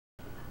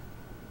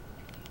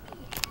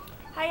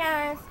Hi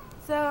guys.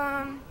 So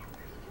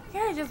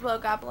yeah, I just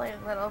woke up like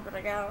a little bit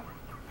ago.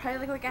 Probably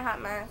look like a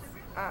hot mess.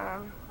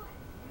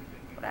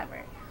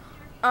 Whatever.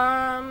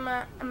 I'm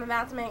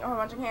about to make a whole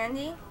bunch of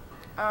candy.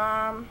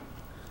 And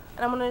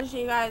I wanted to show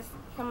you guys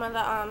some of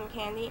the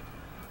candy.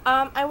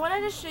 I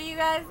wanted to show you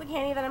guys the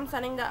candy that I'm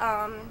sending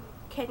to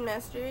Kid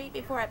Mystery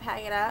before I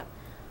pack it up.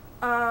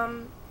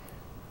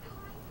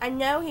 I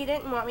know he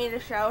didn't want me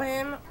to show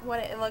him what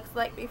it looks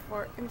like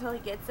until he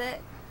gets it,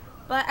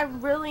 but I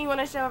really want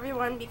to show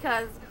everyone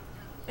because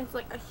it's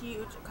like a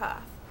huge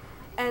cuff,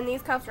 and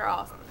these cuffs are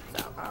awesome.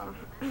 So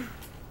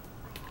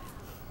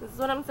this is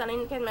what I'm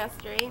sending to Kid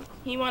Mystery.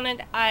 He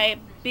wanted a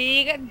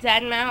big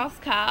dead mouse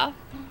cuff.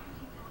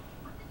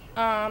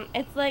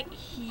 It's like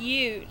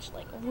huge,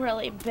 like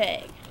really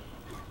big.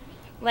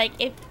 Like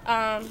if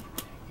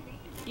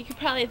you could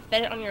probably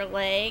fit it on your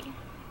leg.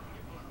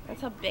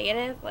 That's how big it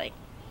is, like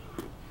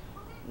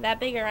that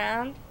big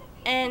around.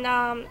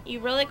 And you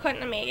really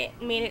couldn't have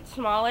made it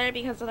smaller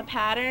because of the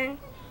pattern.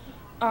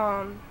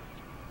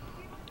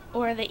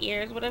 Or the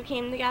ears would have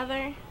came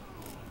together.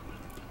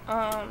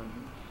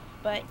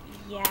 But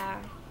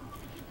yeah,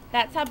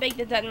 that's how big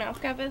the dead mouse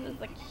cuff is.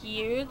 It's like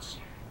huge.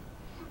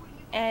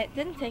 And it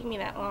didn't take me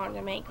that long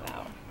to make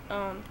though.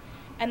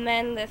 And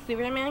then the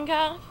Superman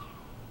cuff,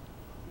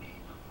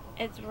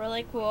 it's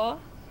really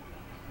cool.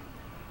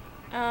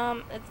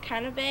 It's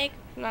kind of big,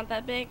 not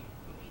that big.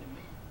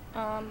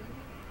 But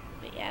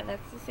yeah,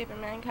 that's the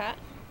Superman cuff.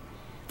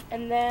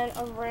 And then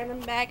a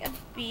random bag of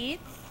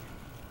beads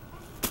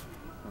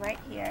right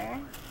here.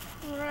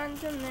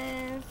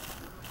 Randomness.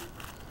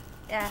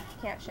 Yeah,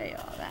 can't show you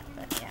all that,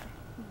 but yeah,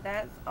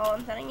 that's all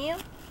I'm sending you.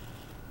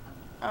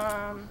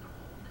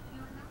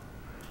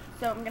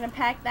 So I'm gonna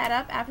pack that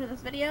up after this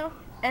video.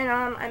 And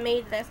I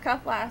made this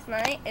cuff last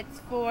night.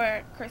 It's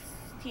for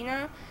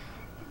Christina.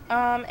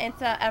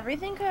 It's a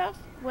everything cuff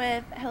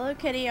with Hello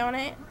Kitty on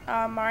it,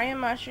 Mario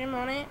Mushroom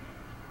on it,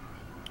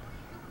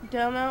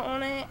 Domo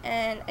on it,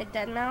 and a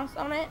dead mouse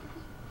on it.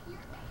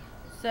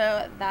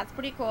 So that's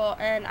pretty cool.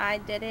 And I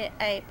did it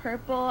a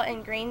purple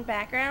and green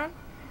background,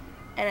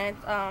 and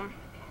it's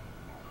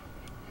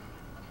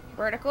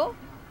vertical.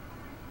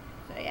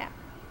 So yeah,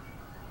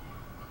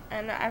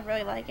 and I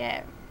really like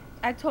it.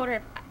 I told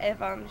her if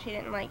she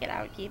didn't like it,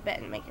 I would keep it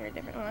and make her a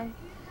different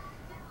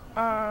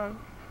one.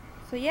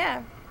 So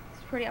yeah,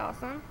 it's pretty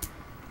awesome.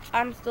 I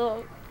have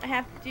to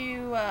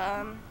do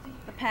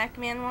the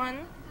Pac-Man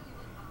one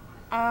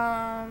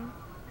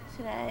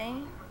today.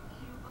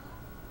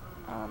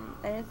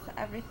 There's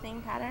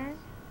everything pattern.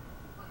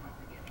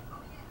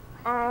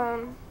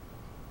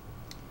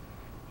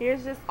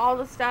 Here's just all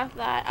the stuff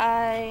that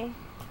I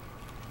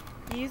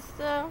used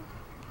to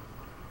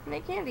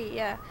make candy.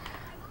 Yeah,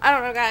 I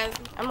don't know, guys.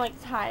 I'm like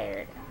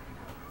tired.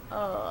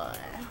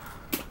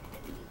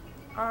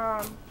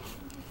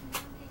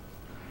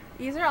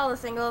 These are all the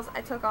singles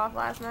I took off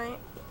last night.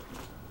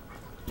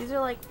 These are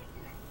like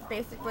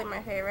basically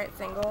my favorite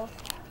singles.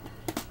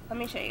 Let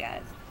me show you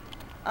guys.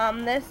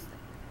 This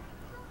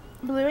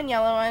blue and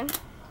yellow one.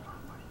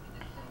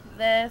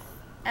 This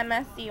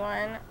MSD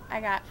one I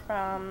got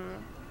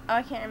from, oh,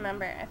 I can't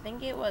remember. I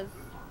think it was,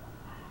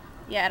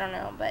 yeah, I don't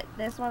know. But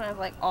this one is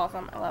like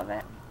awesome. I love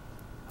it.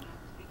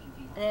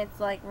 And it's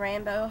like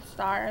rainbow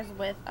stars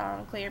with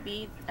clear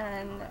beads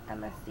and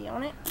MSD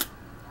on it.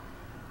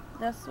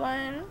 This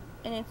one,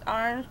 and it's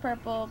orange,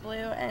 purple, blue,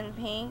 and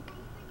pink.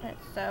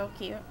 It's so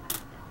cute.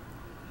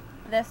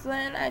 This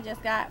one I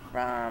just got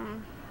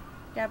from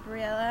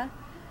Gabriella,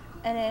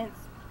 and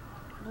it's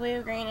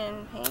blue, green,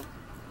 and pink.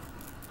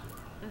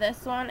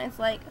 This one is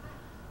like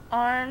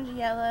orange,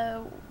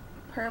 yellow,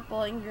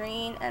 purple, and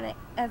green, and it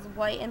has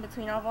white in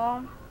between of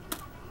all.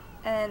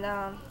 And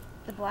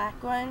the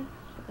black one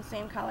with the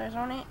same colors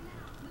on it.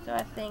 So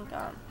I think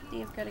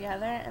these go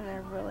together, and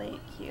they're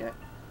really cute.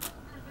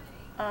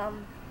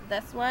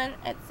 This one,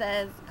 it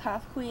says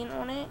Cuff Queen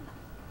on it,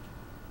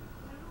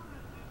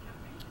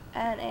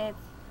 and it's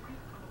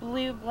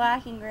blue,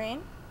 black, and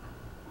green,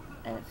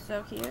 and it's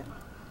so cute.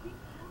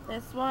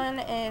 This one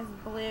is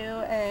blue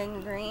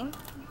and green.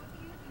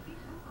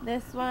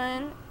 This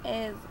one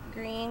is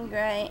green,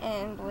 gray,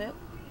 and blue.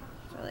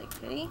 It's really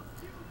pretty.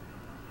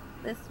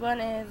 This one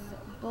is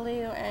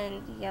blue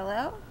and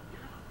yellow.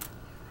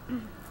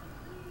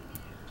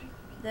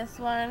 This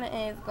one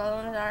is glow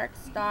in the dark,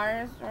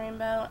 stars,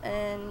 rainbow,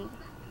 and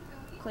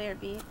clear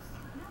beads.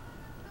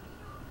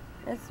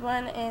 This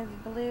one is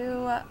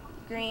blue,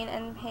 green,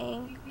 and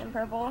pink, and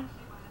purple.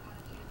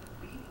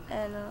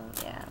 And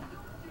yeah.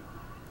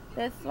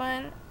 This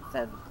one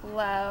says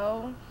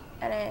glow,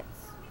 and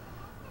it's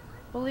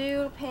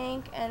blue,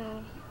 pink,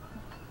 and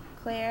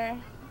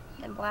clear,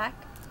 and black.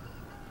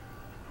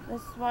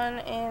 This one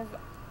is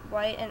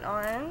white and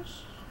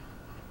orange.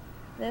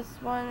 This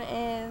one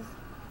is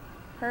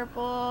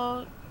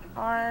purple,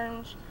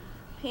 orange,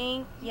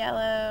 pink,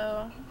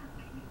 yellow,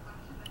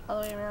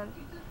 all the way around.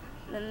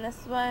 And then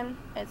this one,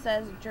 it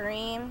says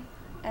dream,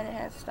 and it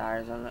has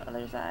stars on the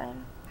other side.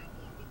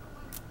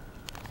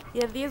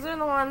 Yeah, these are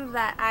the ones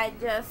that I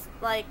just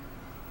like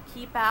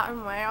keep out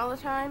and wear all the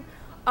time.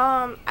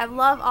 I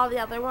love all the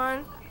other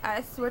ones.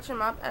 I switch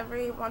them up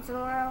every once in a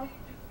while.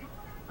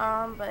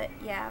 But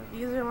yeah,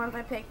 these are the ones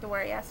I picked to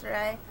wear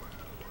yesterday.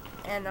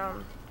 And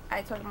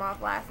I took them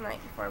off last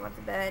night before I went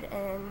to bed,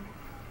 and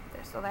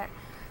they're still there.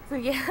 So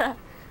yeah.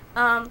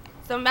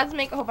 So I'm about to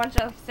make a whole bunch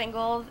of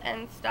singles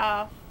and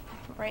stuff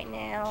right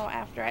now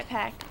after I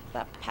pack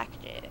the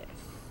packages.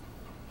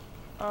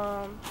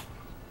 So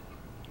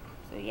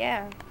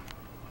yeah.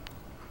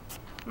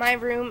 My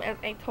room is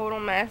a total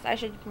mess. I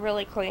should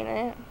really clean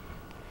it.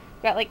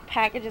 Got like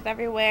packages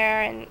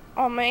everywhere and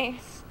all my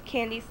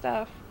candy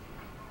stuff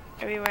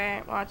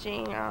everywhere.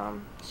 Watching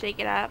Shake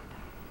It Up.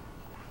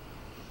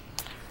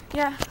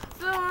 Yeah.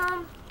 So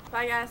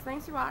bye guys.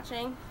 Thanks for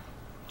watching.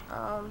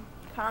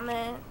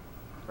 Comment,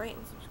 rate,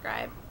 and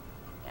subscribe.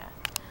 Yeah.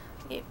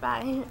 Okay,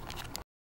 bye.